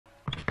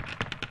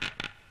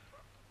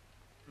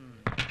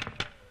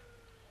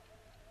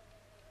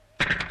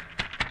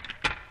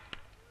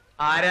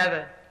ആരാത്?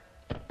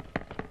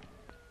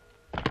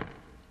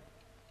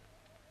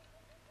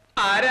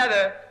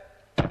 ആരാത്?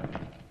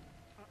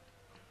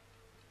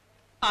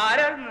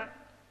 ആരാന്ന്?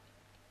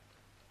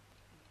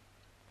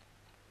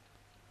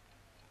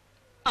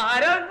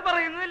 ആരാന്ന്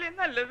പറയുന്നതല്ലേ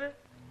നല്ലത്?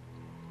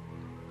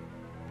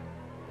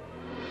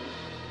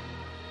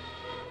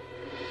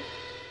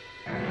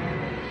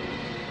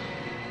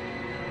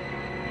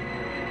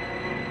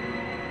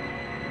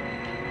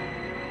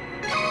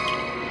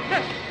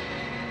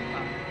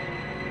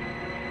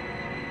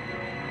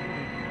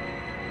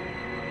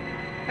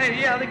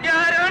 അതൊക്കെ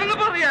ആരാണെന്ന്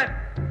പറയാൻ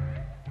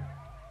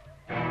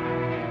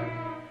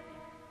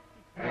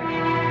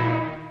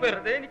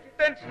വെറുതെ എനിക്ക്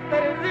ടെൻഷൻ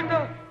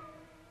തരരുതുണ്ടോ?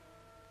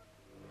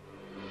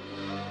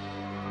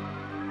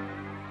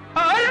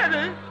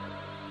 ആരാത്?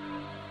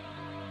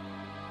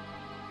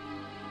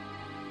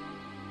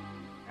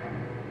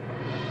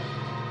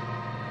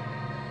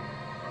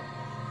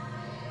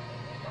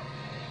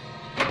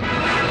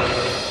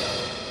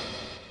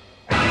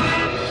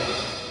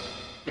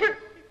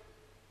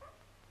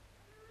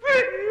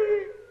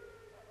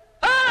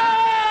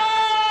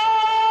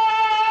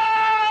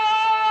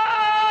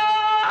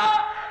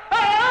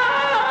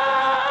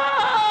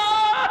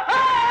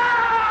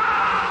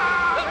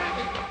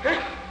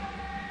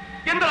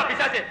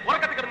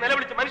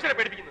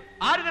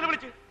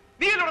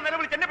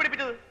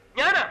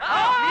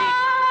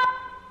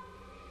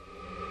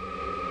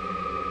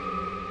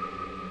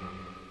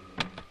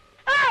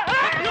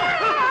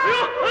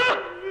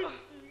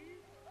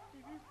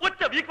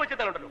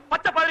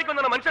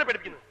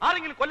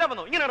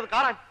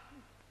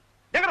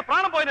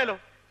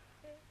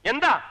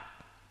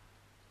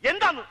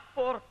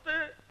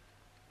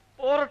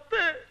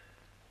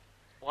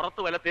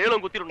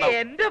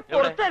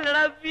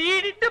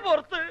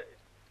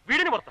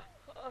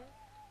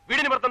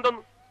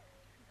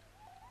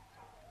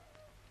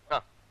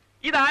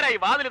 ഇതാരായി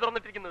വാതിൽ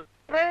തുറന്നിട്ടിരിക്കുന്നത്?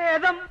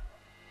 പ്രേതം.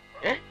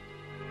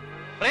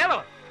 പ്രേതം?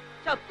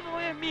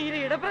 ചത്തുപോയ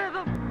മീരയുടെ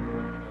പ്രേതം.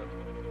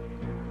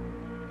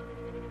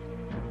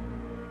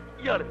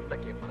 ഇയാൾ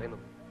എന്തൊക്കെയാ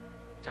പറയുന്നത്?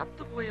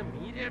 ചത്തുപോയ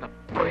മീരയുടെ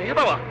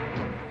പ്രേതമാ?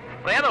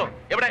 പ്രേതോ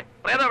എവിടെ?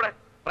 പ്രേതം എവിടെ?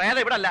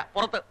 പ്രേതം ഇവിടെ അല്ല,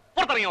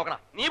 പുറത്തിറങ്ങി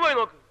നോക്കണം. നീ പോയി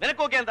നോക്ക്.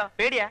 നിനക്ക് നോക്കിയാ എന്താ?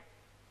 പേടിയാ?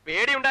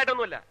 പേടി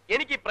ഉണ്ടായിട്ടൊന്നുമില്ല.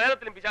 എനിക്ക് ഈ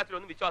പ്രേതത്തിലും പിശാചിലും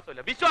ഒന്നും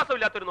വിശ്വാസമില്ല.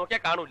 വിശ്വാസമില്ലാത്തൊരു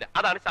നോക്കിയാൽ കാണൂല.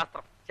 അതാണ്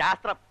ശാസ്ത്രം.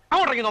 ശാസ്ത്രം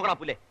അങ്ങോട്ടിറങ്ങി നോക്കണം.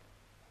 പുല്ലേ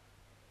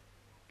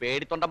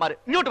പേടിത്തൊണ്ടന്മാര്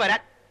ഇങ്ങോട്ട് വരാൻ.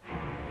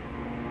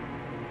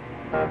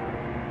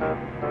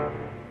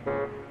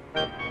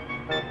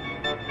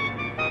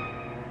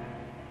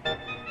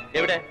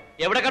 എവിടെ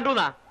എവിടെ കണ്ടു?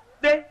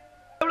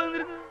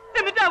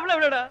 എന്നിട്ട്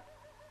അവളെവിടെടാ?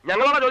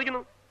 ഞങ്ങളോടാ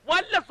ചോദിക്കുന്നു.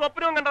 വല്ല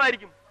സ്വപ്നവും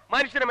കണ്ടതായിരിക്കും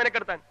മനുഷ്യനെ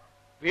മെനക്കെടുത്താൻ.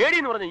 പേടി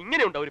എന്ന് പറഞ്ഞാൽ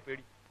ഇങ്ങനെയുണ്ടോ ഒരു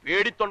പേടി?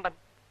 പേടിത്തൊണ്ടൻ.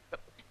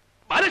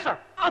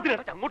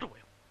 അതിനിടയ്ക്ക് അങ്ങോട്ട്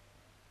പോയോ?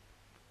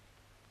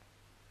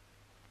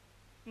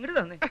 ഇങ്ങോട്ട്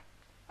തന്നെ.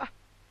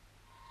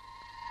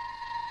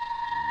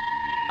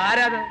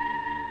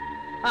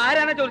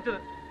 ആരാണ് ചോദിച്ചത്?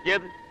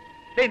 ഏത്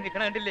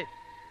നിക്കണ കണ്ടില്ലേ?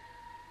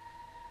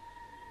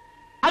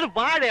 അത്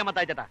വാഴയാ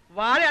മത്തായി ചേട്ടാ.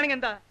 വാഴയാണെങ്കിൽ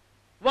എന്താ?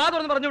 വാ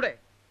തുറന്ന് പറഞ്ഞൂടെ?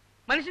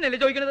 മനുഷ്യനല്ലേ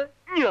ചോദിക്കണത്?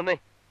 നീ വന്നേ.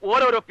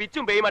 ഓരോരോ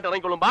പിച്ചും പേയുമായിട്ട്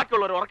ഇറങ്ങിക്കൊള്ളും.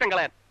 ബാക്കിയുള്ളവർ ഉറക്കം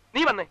കളയാൻ.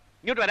 നീ വന്നേ,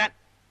 ഇങ്ങോട്ട് വരാൻ.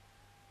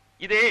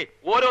 ഇതേ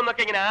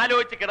ഓരോന്നൊക്കെ ഇങ്ങനെ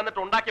ആലോചിച്ച്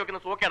കിടന്നിട്ട് ഉണ്ടാക്കി വെക്കുന്ന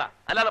സൂക്കേടാ.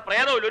 അല്ലാതെ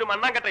പ്രേതമില്ല, ഒരു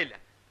മണ്ണാങ്കട്ടയില്ല.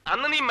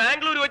 അന്ന് നീ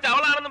മാംഗ്ലൂർ വെച്ച്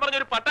അവളാണെന്ന് പറഞ്ഞ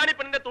ഒരു പട്ടാണി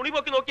പെണ്ണിന്റെ തുണി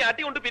പൊക്കി നോക്കി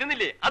അട്ടി കൊണ്ട്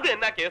പിരിന്നില്ലേ? അത്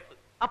എന്നാ കേസ്?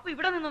 അപ്പൊ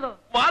ഇവിടെ നിന്നതോ?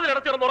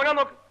 വാതിലടച്ചിടന്ന് ഉറങ്ങാൻ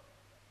നോക്ക്.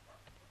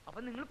 അപ്പൊ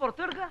നിങ്ങൾ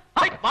പുറത്തു കിടക്കുക.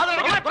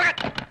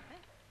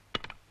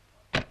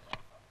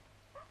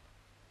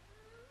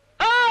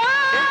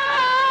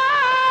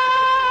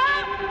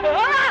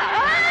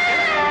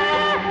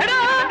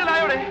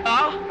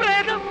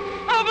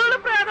 അവള്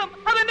പ്രേതം.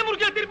 അതെന്നെ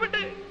മുറിക്കാൻ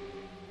തിരിപ്പിട്ട്.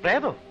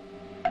 പ്രേതോ?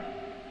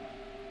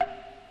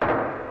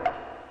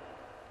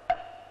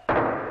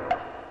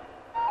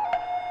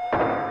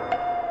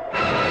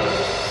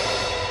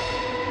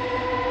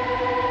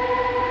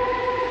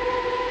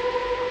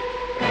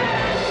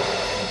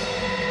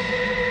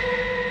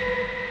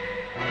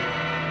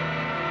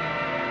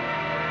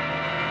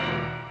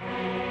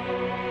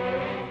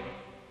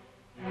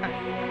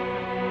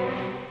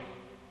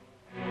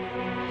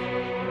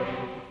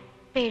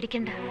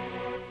 പേടിക്കണ്ട,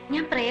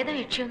 ഞാൻ പ്രേത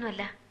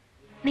യക്ഷിയൊന്നുമല്ല.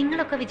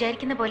 നിങ്ങളൊക്കെ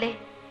വിചാരിക്കുന്ന പോലെ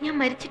ഞാൻ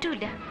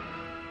മരിച്ചിട്ടുമില്ല.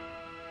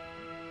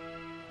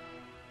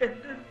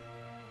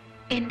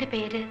 എന്റെ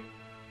പേര്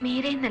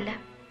മീരയെന്നല്ല,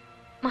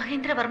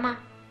 മഹേന്ദ്രവർമ്മ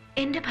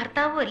എന്റെ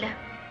ഭർത്താവുമല്ല.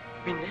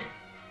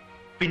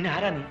 പിന്നെ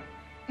ആരാ നീ?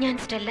 ഞാൻ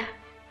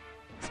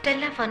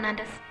സ്റ്റെല്ല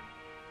ഫെർണാണ്ടസ്.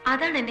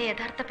 അതാണ് എന്റെ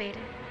യഥാർത്ഥ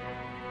പേര്.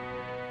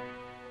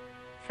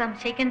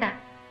 സംശയിക്കണ്ട,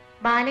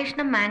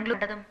 ബാലകൃഷ്ണൻ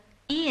മാംഗ്ലൂർണ്ടതും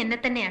ഈ എന്നെ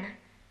തന്നെയാണ്.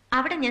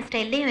 അവിടെ ഞാൻ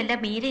സ്റ്റെല്ലയും അല്ല,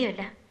 മീരയും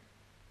അല്ല,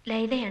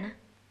 ലൈലയാണ്.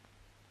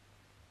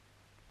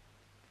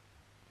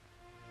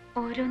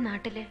 ഓരോ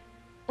നാട്ടില്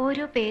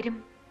ഓരോ പേരും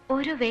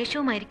ഓരോ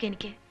വേഷവുമായിരിക്കും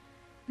എനിക്ക്.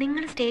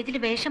 നിങ്ങൾ സ്റ്റേജിൽ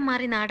വേഷം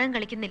മാറി നാടകം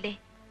കളിക്കുന്നില്ലേ?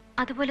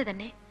 അതുപോലെ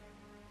തന്നെ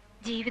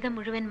ജീവിതം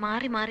മുഴുവൻ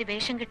മാറി മാറി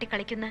വേഷം കെട്ടി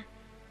കളിക്കുന്ന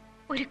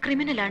ഒരു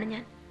ക്രിമിനലാണ്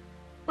ഞാൻ,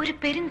 ഒരു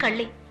പെരും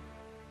കള്ളി.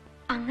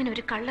 അങ്ങനെ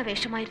ഒരു കള്ള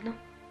വേഷമായിരുന്നു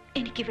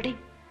എനിക്കിവിടെ.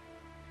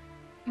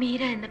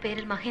 മീര എന്ന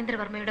പേരിൽ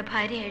മഹേന്ദ്രവർമ്മയുടെ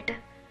ഭാര്യയായിട്ട്,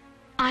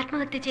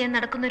 ആത്മഹത്യ ചെയ്യാൻ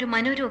നടക്കുന്ന ഒരു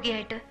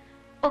മനോരോഗിയായിട്ട്,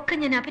 ഒക്കെ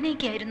ഞാൻ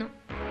അഭിനയിക്കായിരുന്നു.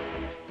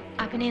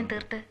 അഭിനയം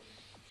തീർത്ത്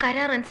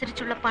കരാർ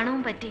അനുസരിച്ചുള്ള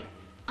പണവും പറ്റി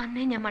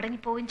അന്നേ ഞാൻ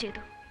മടങ്ങിപ്പോവുകയും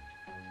ചെയ്തു.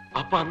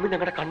 അപ്പൊ അന്ന്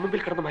ഞങ്ങളുടെ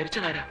കൺമുമ്പിൽ കിടന്ന്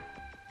മരിച്ചതാരാ?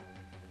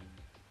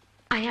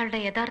 അയാളുടെ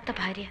യഥാർത്ഥ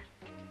ഭാര്യ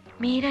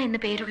മീര എന്ന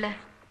പേരുള്ള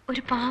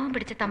ഒരു പാവം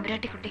പിടിച്ച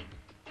തമ്പുരാട്ടിക്കുട്ടി.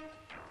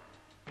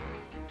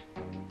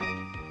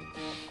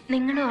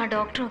 നിങ്ങളും ആ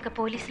ഡോക്ടറും ഒക്കെ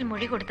പോലീസിൽ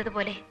മൊഴി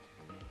കൊടുത്തതുപോലെ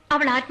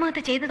അവൾ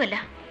ആത്മഹത്യ ചെയ്തതല്ല,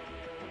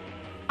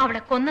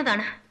 അവളെ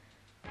കൊന്നതാണ്.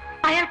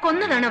 അയാൾ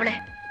കൊന്നതാണ് അവളെ.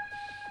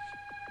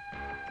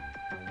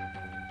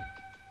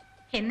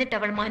 എന്നിട്ട്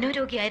അവൾ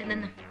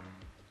മനോരോഗിയായിരുന്നെന്നും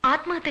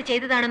ആത്മഹത്യ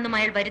ചെയ്തതാണെന്നും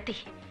അയാൾ വരുത്തി.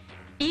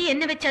 ഈ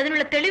എന്നെ വെച്ച്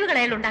അതിനുള്ള തെളിവുകൾ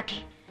അയാൾ ഉണ്ടാക്കി.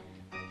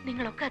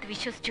 നിങ്ങളൊക്കെ അത്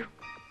വിശ്വസിച്ചു.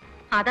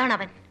 അതാണ്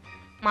അവൻ,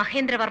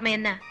 മഹേന്ദ്രവർമ്മ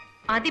എന്ന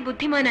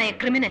അതിബുദ്ധിമാനായ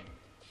ക്രിമിനൽ.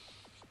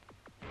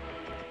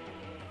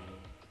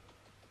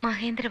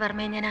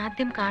 മഹേന്ദ്രവർമ്മയെ ഞാൻ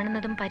ആദ്യം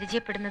കാണുന്നതും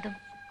പരിചയപ്പെടുന്നതും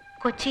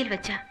കൊച്ചിയിൽ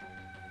വെച്ച.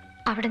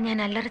 അവിടെ ഞാൻ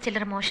അല്ലറ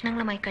ചില്ലറ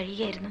മോഷണങ്ങളുമായി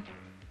കഴിയുകയായിരുന്നു.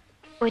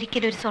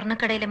 ഒരിക്കലൊരു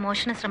സ്വർണ്ണക്കടയിലെ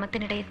മോഷണ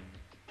ശ്രമത്തിനിടയിൽ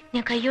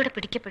ഞാൻ കയ്യോടെ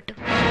പിടിക്കപ്പെട്ടു.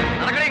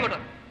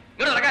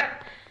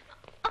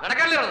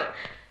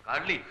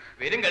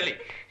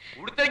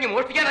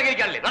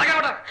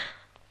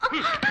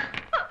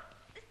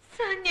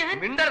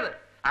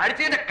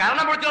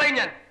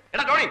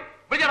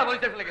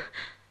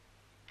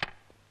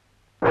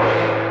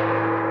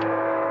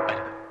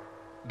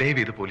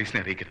 ദയവ് ഇത് പോലീസിനെ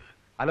അറിയിക്കരുത്.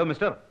 ഹലോ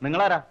മിസ്റ്റർ,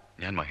 നിങ്ങളാരാ?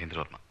 ഞാൻ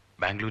മഹേന്ദ്രവർമ്മ,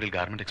 ബാംഗ്ലൂരിൽ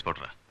ഗാർമെന്റ്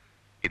എക്സ്പോർട്ടറാ.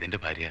 ഇതെന്റെ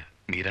ഭാര്യ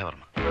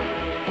മീരാവർമ്മ.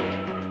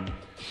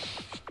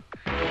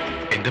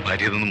 എന്റെ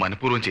ഭാര്യ ഇതൊന്നും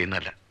മനഃപൂർവ്വം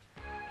ചെയ്യുന്നതല്ല.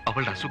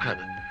 അവളുടെ അസുഖം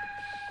അത്.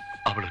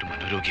 അവളൊരു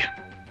മനോരോഗിയാണ്.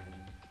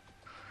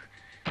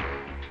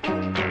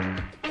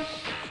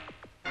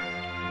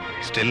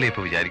 സ്റ്റെല്ല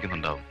ഇപ്പൊ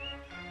വിചാരിക്കുന്നുണ്ടാവും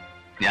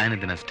ഞാൻ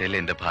എന്തിനാ സ്റ്റെല്ല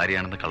എന്റെ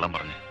ഭാര്യയാണെന്ന് കള്ളം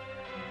പറഞ്ഞ്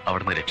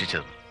അവിടുന്ന്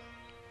രക്ഷിച്ചത്.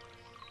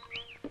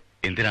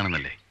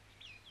 എന്തിനാണെന്നല്ലേ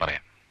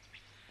പറയാം.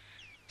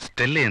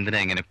 സ്റ്റെല്ല എന്തിനാ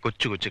ഇങ്ങനെ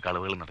കൊച്ചു കൊച്ചു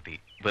കളവുകൾ നടത്തി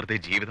വെറുതെ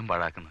ജീവിതം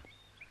പാഴാക്കുന്നത്?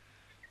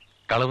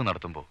 കളവ്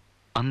നടത്തുമ്പോൾ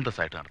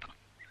അന്തസ്സായിട്ട് നടത്തണം.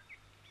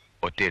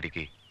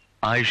 ഒറ്റയടിക്ക്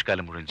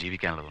ആയുഷ്കാലം മുഴുവൻ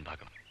ജീവിക്കാനുള്ളത്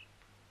ഉണ്ടാക്കണം.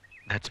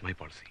 That's my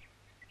policy.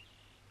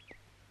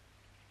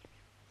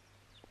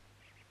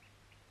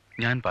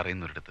 ഞാൻ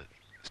പറയുന്നൊരിടത്ത്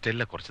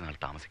സ്റ്റെല്ല കുറച്ചു നാൾ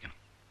താമസിക്കണം.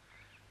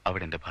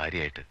 അവിടെ എൻ്റെ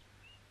ഭാര്യയായിട്ട്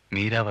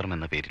മീരാവർമ്മ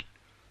എന്ന പേരിൽ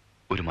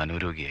ഒരു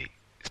മനോരോഗിയായി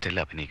സ്റ്റെല്ല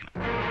അഭിനയിക്കണം.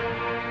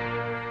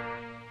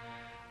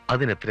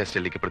 അതിനെത്ര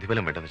സ്റ്റെല്ലയ്ക്ക്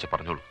പ്രതിഫലം വേണ്ടെന്ന് വെച്ചാൽ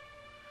പറഞ്ഞോളൂ.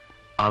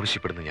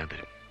 ആവശ്യപ്പെടുന്നത് ഞാൻ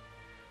തരും.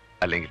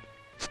 അല്ലെങ്കിൽ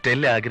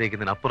സ്റ്റെല്ല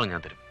ആഗ്രഹിക്കുന്നതിനപ്പുറം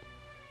ഞാൻ തരും.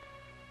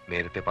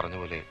 നേരത്തെ പറഞ്ഞ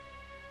പോലെ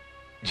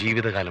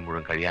ജീവിതകാലം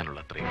മുഴുവൻ കഴിയാനുള്ള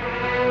അത്രയും.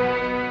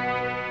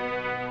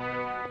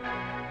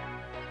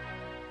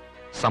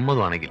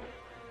 സമ്മതമാണെങ്കിൽ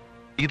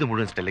ഇത്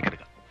മുഴുവൻ സ്റ്റെല്ലയ്ക്ക്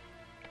എടുക്കാം,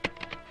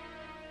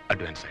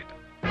 അഡ്വാൻസ് ആയിട്ട്.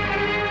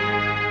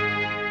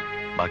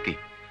 ബാക്കി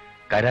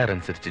കരാർ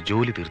അനുസരിച്ച്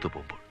ജോലി തീർത്തു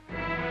പോകുമ്പോൾ.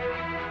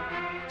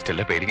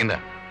 സ്റ്റെല്ല പേടിക്കണ്ട.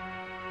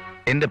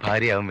 എന്റെ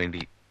ഭാര്യയാവാൻ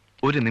വേണ്ടി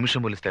ഒരു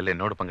നിമിഷം പോലും സ്റ്റെല്ല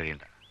എന്നോടൊപ്പം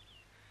കഴിയണ്ട.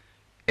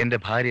 എന്റെ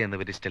ഭാര്യ എന്ന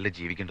പേരിൽ സ്റ്റെല്ല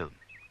ജീവിക്കേണ്ടതും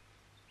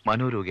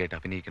മനോരോഗിയായിട്ട്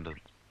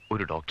അഭിനയിക്കേണ്ടതും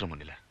ഒരു ഡോക്ടർ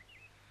മുന്നില.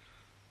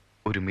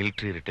 ഒരു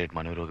മിലിറ്ററി റിട്ടയർഡ്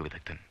മനോരോഗ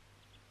വിദഗ്ധൻ,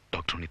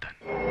 ഡോക്ടർ ഉണ്ണിത്താൻ.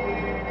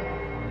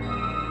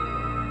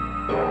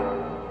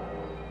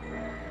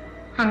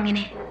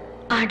 അങ്ങനെ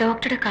ആ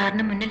ഡോക്ടറുടെ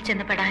കാറിന് മുന്നിൽ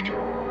ചെന്ന് പെടാനും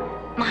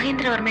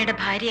മഹേന്ദ്രവർമ്മയുടെ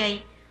ഭാര്യയായി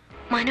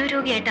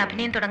മനോരോഗിയായിട്ട്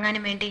അഭിനയം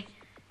തുടങ്ങാനും വേണ്ടി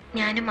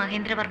ഞാനും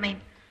മഹേന്ദ്രവർമ്മയും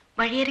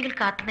വഴിയരികിൽ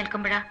കാത്തു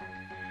നിൽക്കുമ്പോഴാ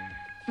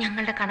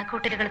ഞങ്ങളുടെ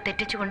കണക്കൂട്ടലുകൾ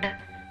തെറ്റിച്ചുകൊണ്ട്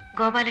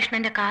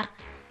ഗോപാലകൃഷ്ണന്റെ കാർ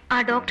ആ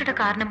ഡോക്ടറുടെ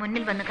കാറിന്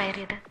മുന്നിൽ വന്ന്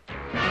കയറിയത്.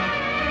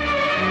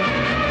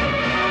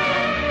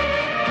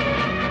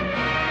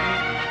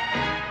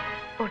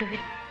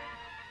 ഒടുവിൽ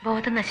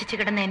ബോധം നശിച്ചു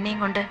കിടന്ന എന്നെയും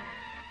കൊണ്ട്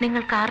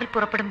നിങ്ങൾ കാറിൽ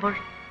പുറപ്പെടുമ്പോൾ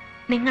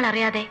നിങ്ങൾ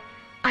അറിയാതെ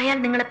അയാൾ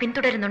നിങ്ങളെ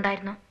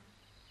പിന്തുടരുന്നുണ്ടായിരുന്നു.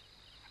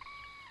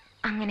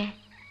 അങ്ങനെ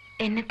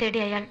എന്നെ തേടി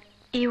അയാൾ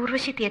ഈ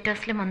ഉർവശി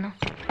തിയേറ്റേഴ്സിലും വന്നു.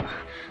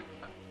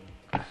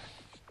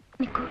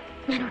 നിക്കൂ,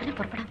 ഞാൻ ഉടനെ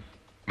പുറപ്പെടാം.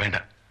 വേണ്ട,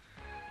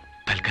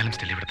 തൽക്കാലം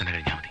സ്റ്റെല്ല ഇവിടെ തന്നെ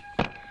കഴിഞ്ഞാൽ മതി.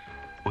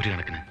 ഒരു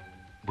കണക്കിന്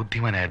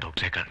ബുദ്ധിമാനായ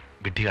ഡോക്ടറേക്കാൾ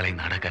വിഡ്ഢികളായി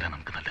നാടകക്കാരാണ്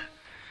നമുക്ക് നല്ലത്.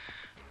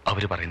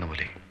 അവര് പറയുന്ന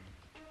പോലെ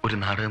ഒരു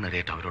നാടക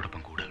നടിയായിട്ട്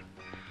അവരോടൊപ്പം കൂടുക,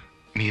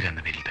 മീര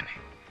എന്ന പേരിൽ തന്നെ.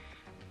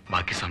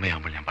 ബാക്കി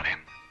സമയമാകുമ്പോൾ ഞാൻ പറയാം.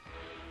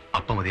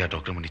 അപ്പം മതി ആ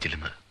ഡോക്ടർ മുന്നിൽ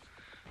ചെല്ലുന്നത്.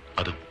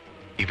 അതും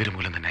ഇവര്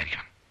മൂലം തന്നെ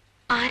ആയിരിക്കണം.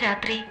 ആ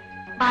രാത്രി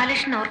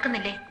ബാലകൃഷ്ണൻ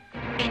ഓർക്കുന്നില്ലേ?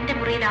 എന്റെ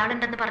മുറിയിൽ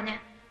ആളുണ്ടെന്ന് പറഞ്ഞ്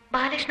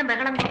ബാലകൃഷ്ണൻ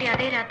ബഹളം കൂട്ടി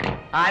അതേ രാത്രി.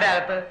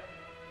 ആരാകത്ത്?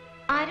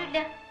 ആരുമില്ല.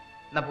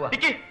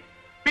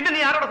 പിന്നെ നീ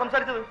ആരോട്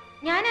സംസാരിച്ചത്?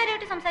 ഞാൻ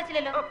ആരോട്ട്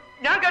സംസാരിച്ചില്ലല്ലോ.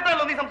 ഞാൻ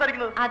കേട്ടല്ലോ നീ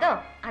സംസാരിക്കുന്നത്. അതോ,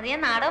 അത്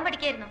ഞാൻ നാടകം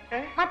പഠിക്കായിരുന്നു.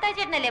 മത്തായി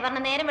ചേട്ടനല്ലേ പറഞ്ഞ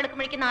നേരം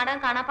വെളുക്കുമ്പോഴേക്ക് നാടകം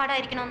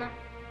കാണാപ്പാടായിരിക്കണോന്ന്.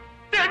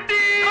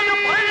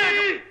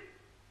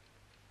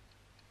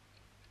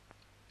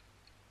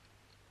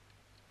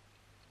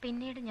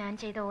 പിന്നീട് ഞാൻ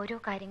ചെയ്ത ഓരോ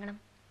കാര്യങ്ങളും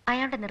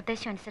അയാളുടെ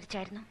നിർദ്ദേശം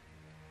അനുസരിച്ചായിരുന്നു.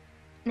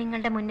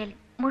 നിങ്ങളുടെ മുന്നിൽ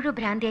മുഴുവൻ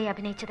ഭ്രാന്തിയായി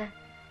അഭിനയിച്ചത്,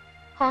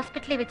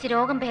 ഹോസ്പിറ്റലിൽ വെച്ച്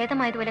രോഗം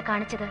ഭേദമായതുപോലെ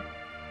കാണിച്ചത്,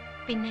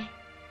 പിന്നെ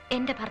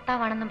എന്റെ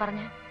ഭർത്താവാണെന്നും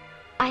പറഞ്ഞ്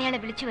അയാളെ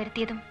വിളിച്ചു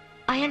വരുത്തിയതും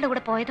അയാളുടെ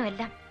കൂടെ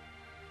പോയതുമെല്ലാം.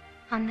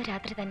 അന്ന്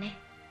രാത്രി തന്നെ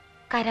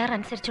കരാർ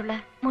അനുസരിച്ചുള്ള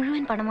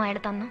മുഴുവൻ പണവും അയാൾ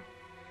തന്നു.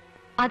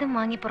 അതും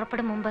വാങ്ങി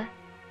പുറപ്പെടും മുമ്പ്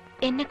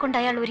എന്നെ കൊണ്ട്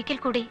അയാൾ ഒരിക്കൽ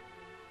കൂടി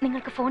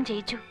നിങ്ങൾക്ക് ഫോൺ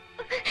ചെയ്യിച്ചു.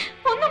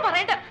 ഒന്നും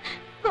പറയണ്ട,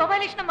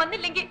 ഗോപാലകൃഷ്ണൻ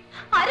വന്നില്ലെങ്കിൽ,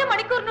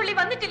 അരമണിക്കൂറിനുള്ളിൽ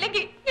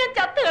വന്നിട്ടില്ലെങ്കിൽ ഞാൻ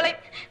ചത്തുകളയും.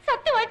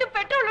 സത്യമായിട്ട്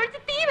പെട്രോൾ ഒഴിച്ച്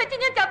തീ വെച്ച്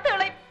ഞാൻ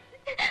ചത്തുകളയും.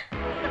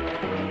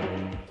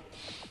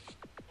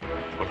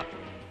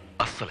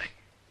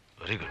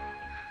 Very good.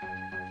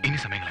 ഇനി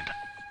സമയങ്ങളെന്താ?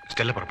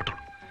 സ്റ്റെല്ല പുറപ്പെട്ടോളൂ.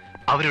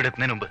 അവരിവിടെ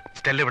എത്തുന്നതിന് മുമ്പ്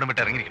സ്റ്റെല്ല ഇവിടെ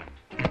വിട്ട് ഇറങ്ങിയിരിക്കണം.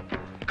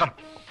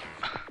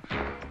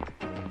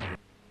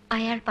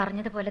 അയാൾ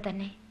പറഞ്ഞതുപോലെ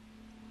തന്നെ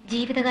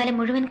ജീവിതകാലം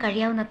മുഴുവൻ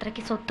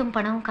കഴിയാവുന്നത്രയ്ക്ക് സ്വത്തും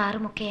പണവും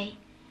കാറും ഒക്കെയായി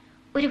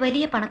ഒരു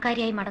വലിയ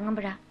പണക്കാരിയായി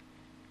മടങ്ങുമ്പോഴാ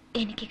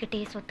എനിക്ക്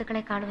കിട്ടിയ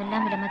സ്വത്തുക്കളെക്കാളും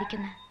എല്ലാം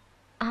വിലമതിക്കുന്ന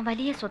ആ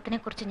വലിയ സ്വത്തിനെ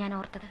കുറിച്ച് ഞാൻ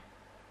ഓർത്തത്.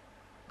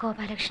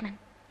 ഗോപാലകൃഷ്ണൻ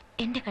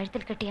എന്റെ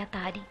കഴുത്തിൽ കെട്ടിയ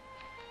താലി,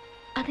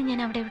 അത്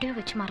ഞാൻ അവിടെ എവിടെയോ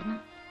വെച്ച് മറന്നു.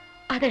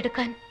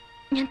 അതെടുക്കാൻ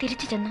ഞാൻ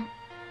തിരിച്ചു ചെന്നു.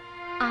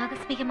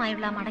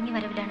 ആകസ്മികമായുള്ള ആ മടങ്ങി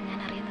വരവിലാണ് ഞാൻ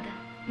അറിയുന്നത്,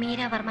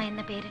 മീരാവർമ്മ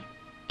എന്ന പേരിൽ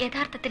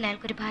യഥാർത്ഥത്തിൽ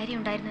അയാൾക്കൊരു ഭാര്യ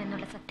ഉണ്ടായിരുന്നു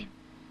എന്നുള്ള സത്യം.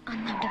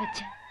 അന്ന് അവിടെ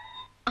വെച്ച്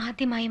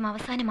ആദ്യമായും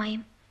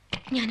അവസാനമായും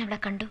ഞാൻ അവളെ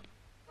കണ്ടു.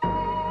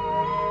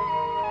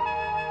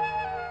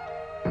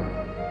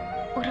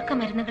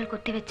 ഉറക്കമരുന്നുകൾ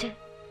കുത്തിവെച്ച്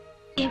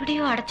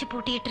എവിടെയോ അടച്ചു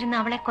പൂട്ടിയിട്ടിരുന്ന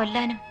അവളെ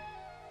കൊല്ലാനും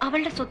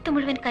അവളുടെ സ്വത്ത്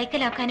മുഴുവൻ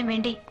കൈക്കലാക്കാനും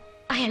വേണ്ടി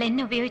അയാൾ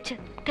എന്നെ ഉപയോഗിച്ച്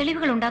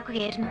തെളിവുകൾ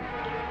ഉണ്ടാക്കുകയായിരുന്നു.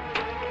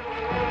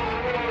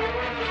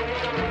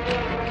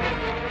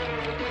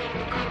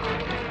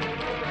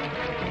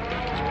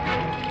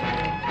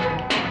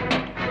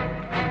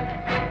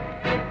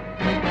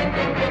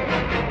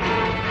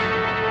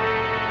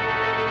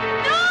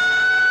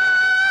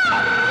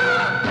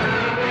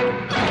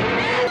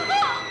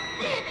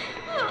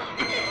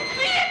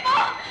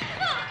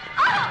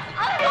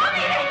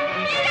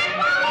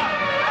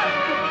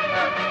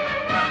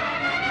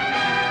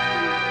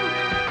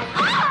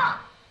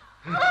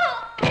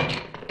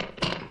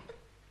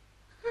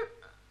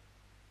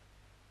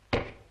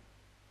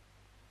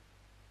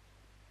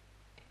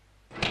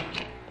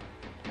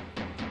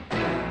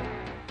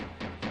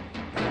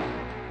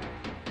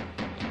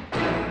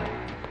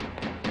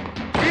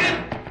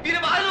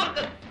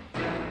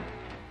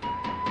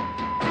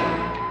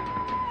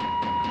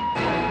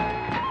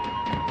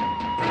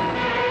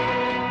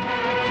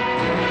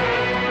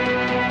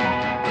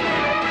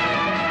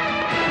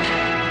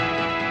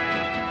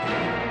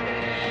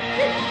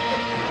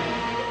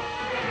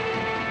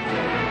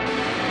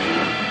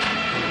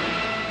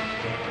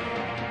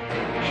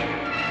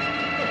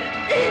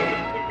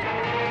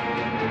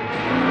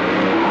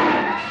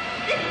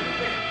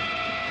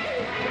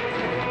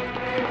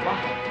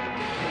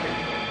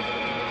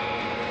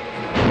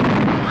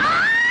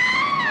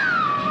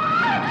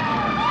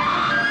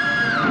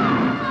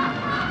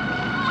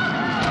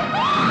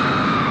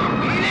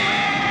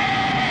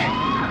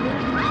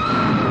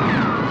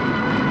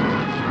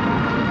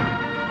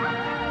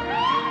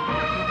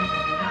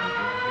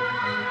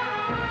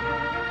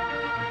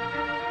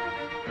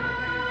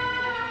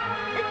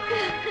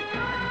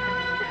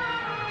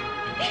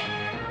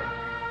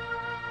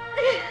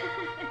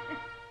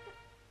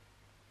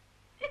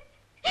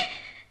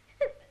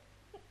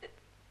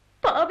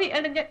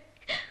 പാവിയാണ് ഞാൻ.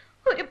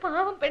 ഒരു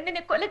പാവം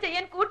പെണ്ണിനെ കൊല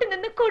ചെയ്യാൻ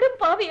കൂട്ടുനിന്ന് കൊടും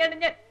പാവിയാണ്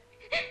ഞാൻ.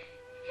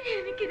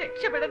 എനിക്ക്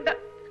രക്ഷപ്പെടണ്ട.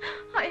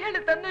 അയാൾ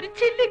തന്നൊരു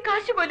ചില്ലി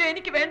കാശ് പോലും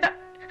എനിക്ക് വേണ്ട.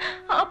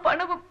 ആ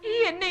പണവും ഈ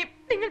എന്നെയും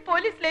നിങ്ങൾ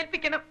പോലീസിൽ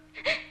ഏൽപ്പിക്കണം.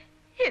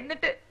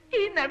 എന്നിട്ട്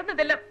ഈ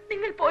നടന്നതെല്ലാം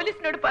നിങ്ങൾ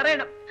പോലീസിനോട്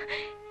പറയണം.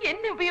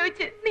 എന്നെ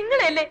ഉപയോഗിച്ച്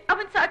നിങ്ങളെയല്ലേ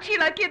അവൻ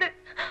സാക്ഷികളാക്കിയത്.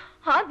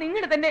 ആ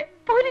നിങ്ങൾ തന്നെ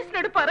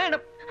പോലീസിനോട്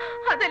പറയണം.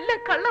 അതെല്ലാം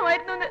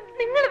കള്ളമായിരുന്നു എന്ന്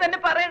നിങ്ങൾ തന്നെ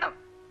പറയണം.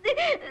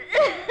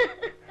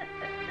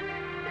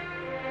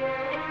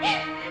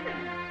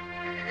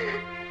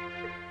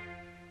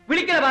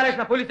 വിളിക്കണ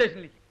ബാലകൃഷ്ണ പോലീസ്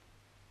സ്റ്റേഷനിലേക്ക്.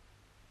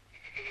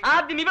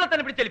 ആദ്യം ഇവളെ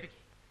തന്നെ പിടിച്ചേൽപ്പിക്കും.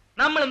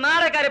 നമ്മൾ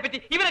നാടകക്കാരെ പറ്റി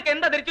ഇവരൊക്കെ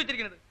എന്താ ധരിച്ചു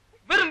വെച്ചിരിക്കുന്നത്?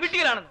 വെറും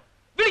വിട്ടികളാണെന്നോ?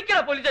 വിളിക്കണ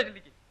പോലീസ്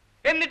സ്റ്റേഷനിലേക്ക്.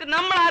 എന്നിട്ട്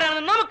നമ്മൾ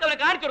ആരാണെന്ന് നമുക്ക് അവനെ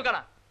കാണിച്ചു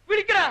കൊടുക്കണം.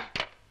 വിളിക്കണ.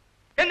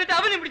 എന്നിട്ട്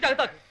അവനെ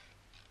പിടിച്ചകത്താക്കും.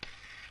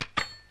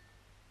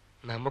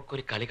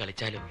 നമുക്കൊരു കളി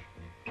കളിച്ചാലോ?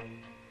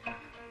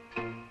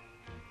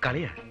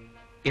 കളിയാ?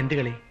 എന്ത്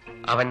കളി?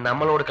 അവൻ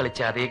നമ്മളോട്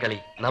കളിച്ച അതേ കളി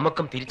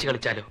നമുക്കും തിരിച്ചു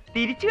കളിച്ചാലോ?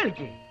 തിരിച്ചു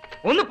കളിക്കേ?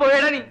 ഒന്ന്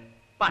പോയടാ നീ.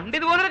 പണ്ട്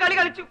ഇതുപോലൊരു കളി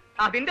കളിച്ചു.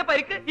 അതിന്റെ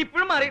പരിക്ക്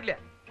ഇപ്പോഴും മാറിയിട്ടില്ല.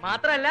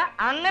 മാത്രമല്ല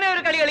അങ്ങനെ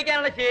ഒരു കളി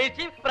കളിക്കാനുള്ള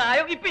ശേഷിയും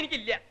പ്രായവും ഇപ്പൊ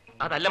എനിക്കില്ല.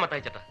 അതല്ല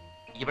മത്തായി ചേട്ടാ,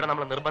 ഇവിടെ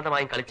നമ്മൾ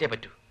നിർബന്ധമായും കളിച്ചേ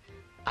പറ്റൂ.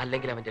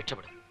 അല്ലെങ്കിൽ അവൻ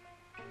രക്ഷപ്പെടും.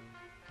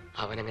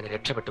 അവനങ്ങനെ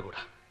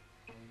രക്ഷപ്പെട്ടുകൂടാ.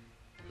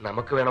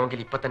 നമുക്ക് വേണമെങ്കിൽ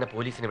ഇപ്പൊ തന്നെ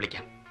പോലീസിനെ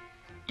വിളിക്കാം,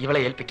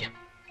 ഇവളെ ഏൽപ്പിക്കാം,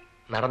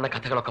 നടന്ന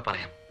കഥകളൊക്കെ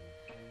പറയാം.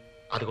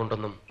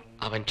 അതുകൊണ്ടൊന്നും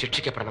അവൻ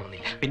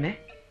ശിക്ഷിക്കപ്പെടണമെന്നില്ല. പിന്നെ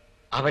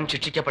അവൻ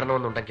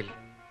ശിക്ഷിക്കപ്പെടണമെന്നുണ്ടെങ്കിൽ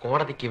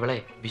കോടതിക്ക് ഇവളെ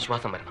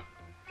വിശ്വാസം വരണം.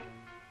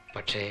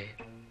 പക്ഷേ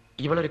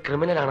ഇവളൊരു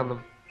ക്രിമിനലാണെന്നും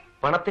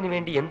പണത്തിന്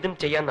വേണ്ടി എന്തും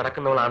ചെയ്യാൻ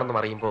നടക്കുന്നവളാണെന്നും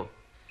അറിയുമ്പോ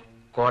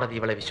കോടതി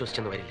ഇവളെ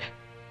വിശ്വസിച്ചെന്ന് വരില്ല.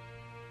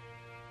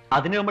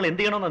 അതിന് നമ്മൾ എന്ത്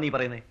ചെയ്യണമെന്നാ നീ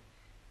പറയുന്നേ?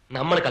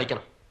 നമ്മൾ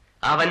കളിക്കണം.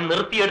 അവൻ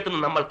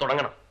നിർത്തിയെടുത്തുനിന്ന് നമ്മൾ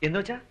തുടങ്ങണം. എന്ന്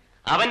വെച്ചാ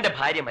അവന്റെ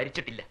ഭാര്യ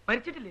മരിച്ചിട്ടില്ല.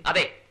 മരിച്ചിട്ടില്ലേ?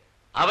 അതെ,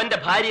 അവന്റെ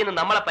ഭാര്യയെന്ന്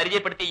നമ്മളെ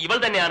പരിചയപ്പെടുത്തി ഇവൾ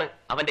തന്നെയാണ്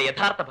അവന്റെ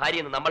യഥാർത്ഥ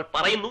ഭാര്യയെന്ന് നമ്മൾ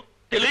പറയുന്നു,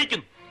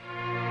 തെളിയിക്കുന്നു.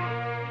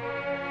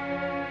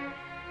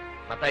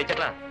 മത്തായി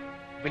ചേട്ടാ,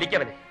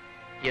 വിളിക്കവനെ.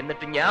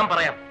 എന്നിട്ട് ഞാൻ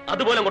പറയാം,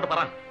 അതുപോലെ അങ്ങോട്ട്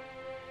പറ.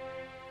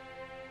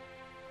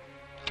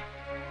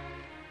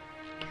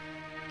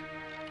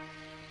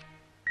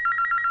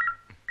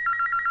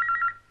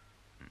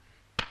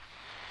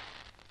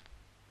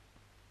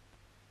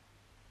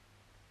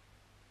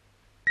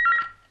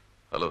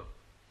 Hello,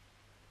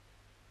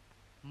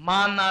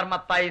 Mannar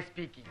Mathai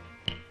speaking.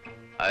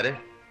 ആര്?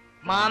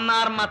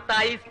 മാന്നാർ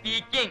മത്തായി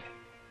സ്പീക്കിംഗ്.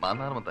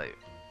 മാന്നാർ മത്തായി?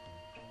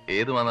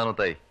 ഏത് മാന്നാർ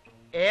മത്തായി?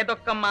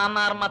 ഏതൊക്കെ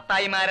മാന്നാർ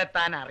മത്തായിമാരെ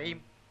താൻ അറിയും?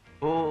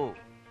 ഓ,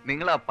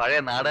 നിങ്ങളാ പഴയ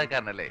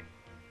നാടകക്കാരനല്ലേ?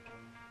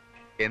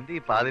 എന്ത്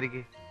ഈ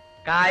പാതിരിക്ക്?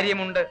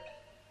 കാര്യമുണ്ട്.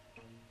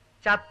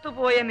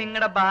 ചത്തുപോയ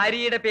നിങ്ങളുടെ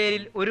ഭാര്യയുടെ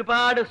പേരിൽ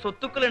ഒരുപാട്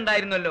സ്വത്തുക്കൾ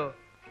ഉണ്ടായിരുന്നല്ലോ,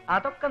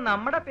 അതൊക്കെ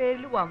നമ്മുടെ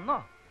പേരിൽ വന്നോ?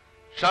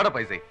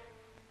 പൈസ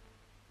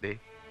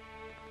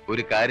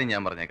ഒരു കാര്യം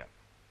ഞാൻ പറഞ്ഞേക്കാം.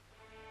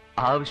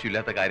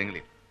 ആവശ്യമില്ലാത്ത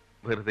കാര്യങ്ങളിൽ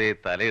വെറുതെ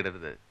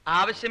തലയിടരുത്.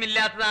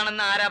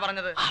 ആവശ്യമില്ലാത്തതാണെന്ന് ആരാ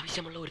പറഞ്ഞത്?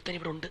 ആവശ്യമുള്ള ഒരുത്തൻ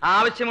ഇവിടെ ഉണ്ട്.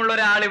 ആവശ്യമുള്ള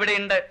ഒരാൾ ഇവിടെ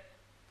ഉണ്ട്.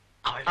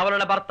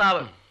 അവളുടെ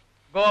ഭർത്താവ്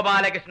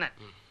ഗോപാലകൃഷ്ണൻ.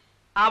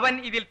 അവൻ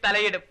ഇതിൽ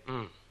തലയിടും.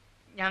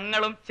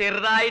 ഞങ്ങളും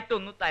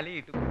ചെറുതായിട്ടൊന്ന്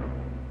തലയിട്ടു.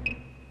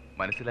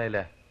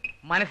 മനസ്സിലായില്ല?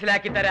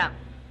 മനസ്സിലാക്കി തരാം.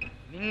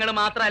 നിങ്ങൾ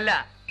മാത്രല്ല,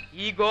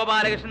 ഈ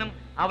ഗോപാലകൃഷ്ണനും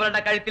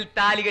അവളുടെ കഴുത്തിൽ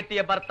താലി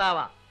കെട്ടിയ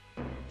ഭർത്താവാ.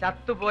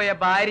 ചത്തുപോയ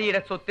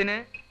ഭാര്യയുടെ സ്വത്തിന്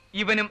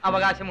ഇവനും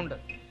അവകാശമുണ്ട്.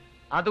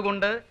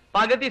 അതുകൊണ്ട്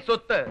പകുതി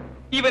സ്വത്ത്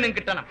ഇവനും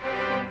കിട്ടണം.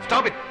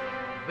 Stop it.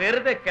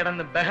 വെറുതെ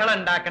കിടന്ന് ബഹളം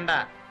ഉണ്ടാക്കണ്ട.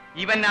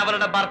 ഇവൻ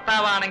അവളുടെ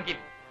ഭർത്താവാണെങ്കിൽ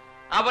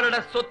അവളുടെ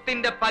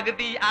സ്വത്തിന്റെ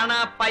പകുതി അണ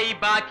പൈ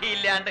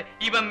ബാക്കിയില്ലാണ്ട്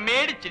ഇവൻ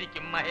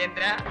മേടിച്ചിരിക്കും.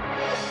 Mahendra,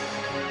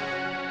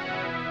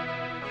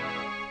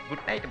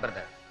 good night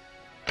brother.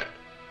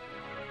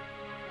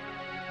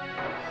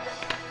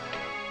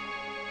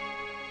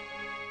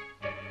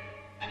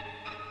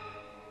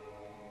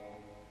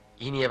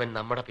 ഇനി അവൻ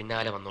നമ്മുടെ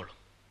പിന്നാലെ വന്നോളും.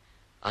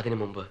 അതിനു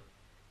മുമ്പ്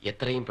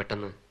എത്രയും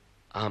പെട്ടെന്ന്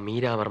ആ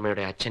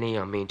മീരാവർമ്മയുടെ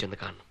അച്ഛനെയും അമ്മയും ചെന്ന്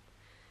കാണണം.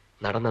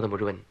 നടന്നത്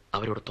മുഴുവൻ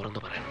അവരോട് തുറന്നു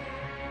പറയണം.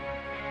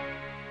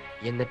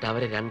 എന്നിട്ട്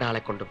അവരെ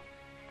രണ്ടാളെ കൊണ്ടും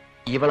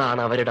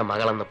ഇവളാണ് അവരുടെ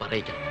മകളെന്ന്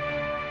പറയിക്കണം.